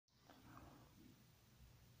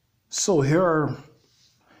So here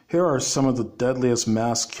are some of the deadliest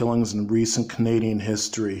mass killings in recent Canadian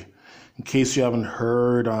history. In case you haven't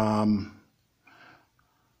heard,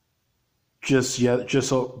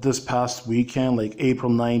 this past weekend, like April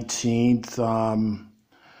 19th,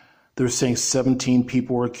 they're saying 17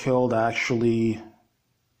 people were killed. Actually,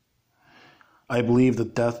 I believe the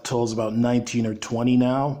death toll is about 19 or 20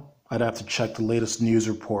 now. I'd have to check the latest news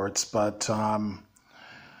reports, but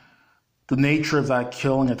the nature of that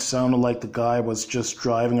killing, it sounded like the guy was just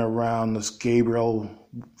driving around. This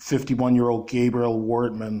 51-year-old Gabriel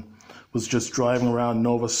Wortman was just driving around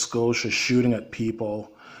Nova Scotia shooting at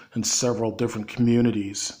people in several different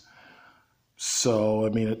communities. So, I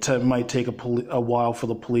mean, it might take a while for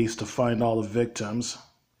the police to find all the victims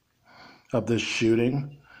of this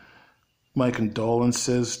shooting. My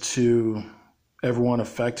condolences to everyone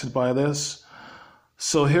affected by this.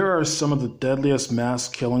 So here are some of the deadliest mass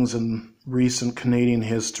killings in recent Canadian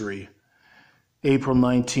history. April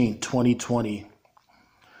 19, 2020.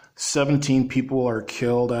 17 people are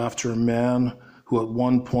killed after a man who at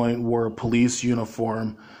one point wore a police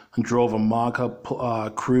uniform and drove a mock-up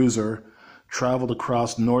cruiser traveled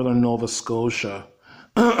across northern Nova Scotia.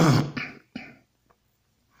 An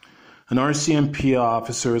RCMP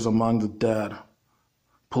officer is among the dead.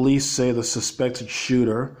 Police say the suspected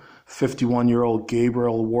shooter, 51-year-old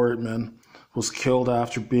Gabriel Wortman, was killed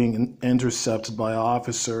after being intercepted by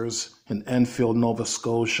officers in Enfield, Nova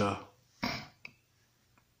Scotia.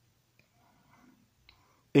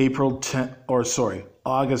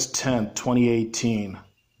 August 10, 2018.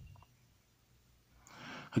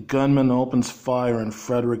 A gunman opens fire in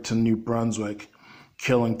Fredericton, New Brunswick,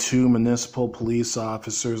 killing 2 municipal police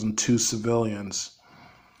officers and 2 civilians.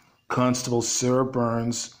 Constable Sarah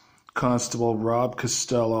Burns, Constable Rob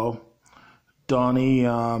Costello, Donnie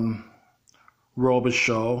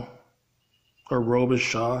Robichaud,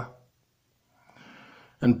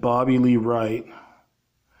 and Bobby Lee Wright.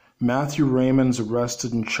 Matthew Raymond's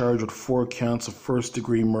arrested and charged with 4 counts of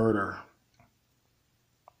first-degree murder.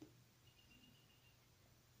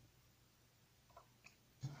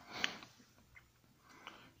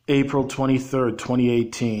 April 23,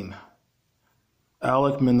 2018.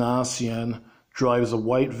 Alec Minassian drives a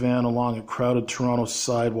white van along a crowded Toronto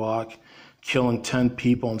sidewalk, killing 10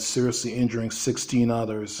 people and seriously injuring 16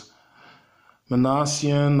 others.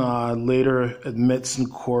 Minassian later admits in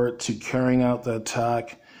court to carrying out the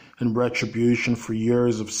attack in retribution for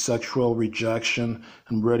years of sexual rejection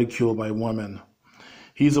and ridicule by women.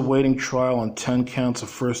 He's awaiting trial on 10 counts of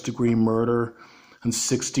first-degree murder and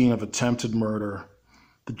 16 of attempted murder.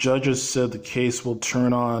 The judges said the case will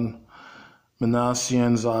turn on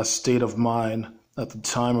Minassian's state of mind at the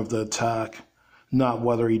time of the attack, not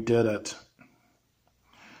whether he did it.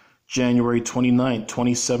 January 29,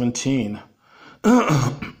 2017.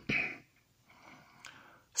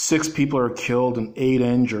 6 people are killed and 8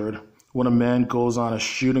 injured when a man goes on a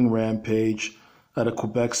shooting rampage at a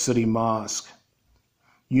Quebec City mosque.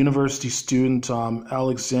 University student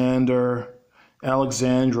Alexandra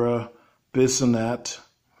Bissonnette,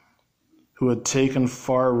 who had taken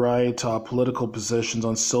far-right political positions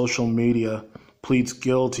on social media, pleads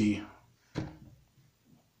guilty.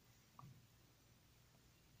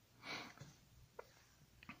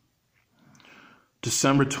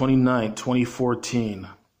 December 29, 2014.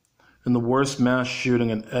 In the worst mass shooting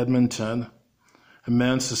in Edmonton, a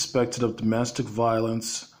man suspected of domestic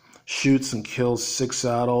violence shoots and kills 6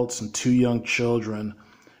 adults and 2 young children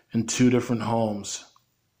in 2 different homes.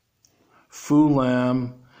 Fu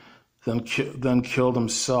Lam then killed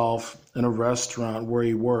himself in a restaurant where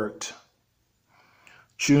he worked.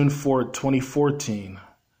 June 4, 2014.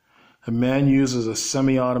 A man uses a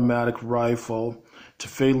semi-automatic rifle to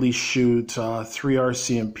fatally shoot 3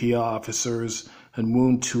 RCMP officers and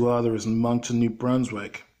wound 2 others in Moncton, New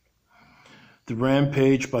Brunswick. The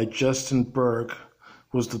rampage by Justin Burke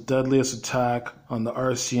was the deadliest attack on the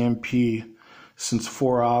RCMP since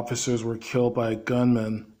 4 officers were killed by a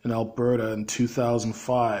gunman in Alberta in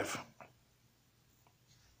 2005.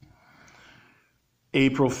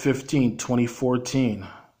 April 15, 2014.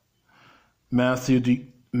 Matthew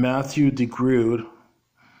DeGrude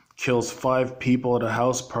kills 5 people at a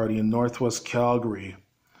house party in northwest Calgary.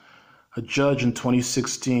 A judge in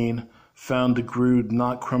 2016 found DeGrude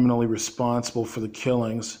not criminally responsible for the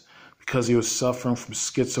killings because he was suffering from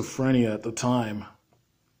schizophrenia at the time.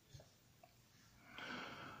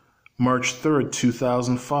 March 3,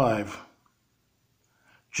 2005.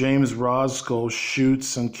 James Roscoe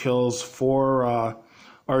shoots and kills 4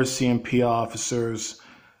 RCMP officers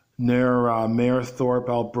near Mayerthorpe,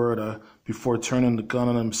 Alberta, before turning the gun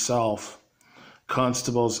on himself.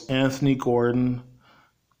 Constables Anthony Gordon,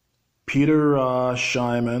 Peter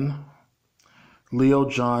Scheiman, Leo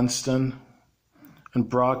Johnston, and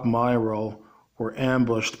Brock Myrtle were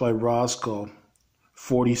ambushed by Roscoe,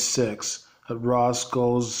 46, at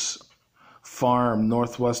Roscoe's farm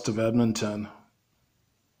northwest of Edmonton.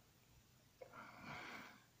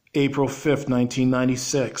 April 5,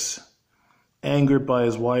 1996. Angered by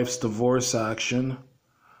his wife's divorce action,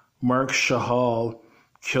 Mark Shahal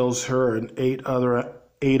kills her and eight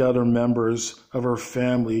other members of her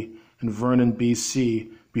family in Vernon,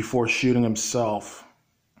 BC, before shooting himself.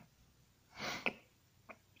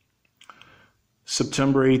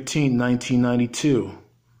 September 18, 1992.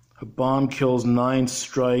 A bomb kills 9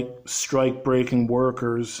 strike-breaking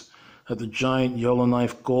workers at the giant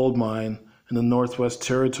Yellowknife gold mine in the Northwest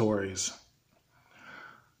Territories.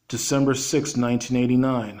 December 6,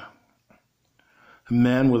 1989. A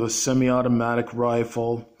man with a semi-automatic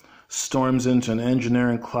rifle storms into an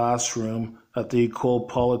engineering classroom at the École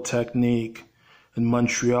Polytechnique in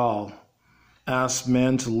Montreal, asks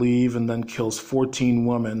men to leave, and then kills 14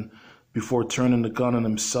 women before turning the gun on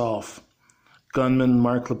himself. Gunman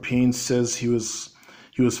Mark Lepine says he was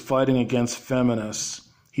fighting against feminists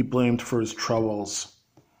he blamed for his troubles.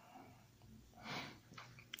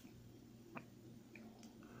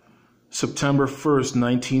 September 1st,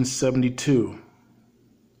 1972.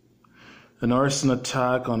 An arson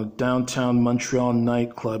attack on a downtown Montreal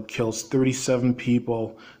nightclub kills 37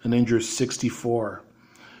 people and injures 64.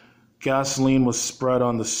 Gasoline was spread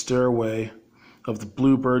on the stairway of the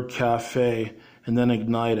Bluebird Cafe and then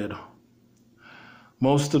ignited.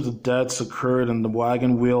 Most of the deaths occurred in the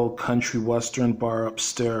Wagon Wheel Country Western bar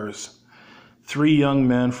upstairs. 3 young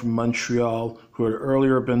men from Montreal who had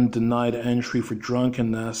earlier been denied entry for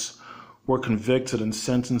drunkenness were convicted and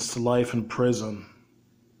sentenced to life in prison.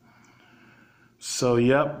 So,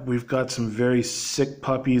 yep, we've got some very sick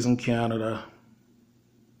puppies in Canada.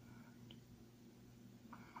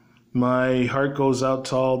 My heart goes out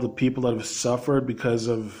to all the people that have suffered because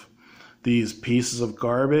of these pieces of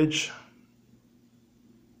garbage.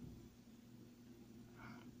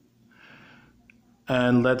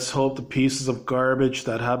 And let's hope the pieces of garbage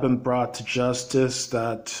that have been brought to justice,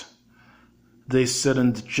 that they sit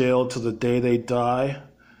in jail till the day they die.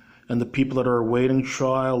 And the people that are awaiting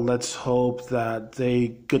trial, let's hope that they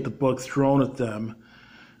get the book thrown at them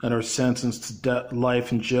and are sentenced to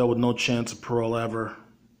life in jail with no chance of parole ever.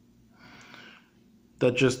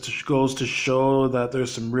 That just goes to show that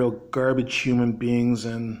there's some real garbage human beings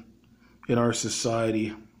in our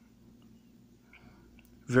society.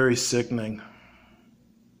 Very sickening.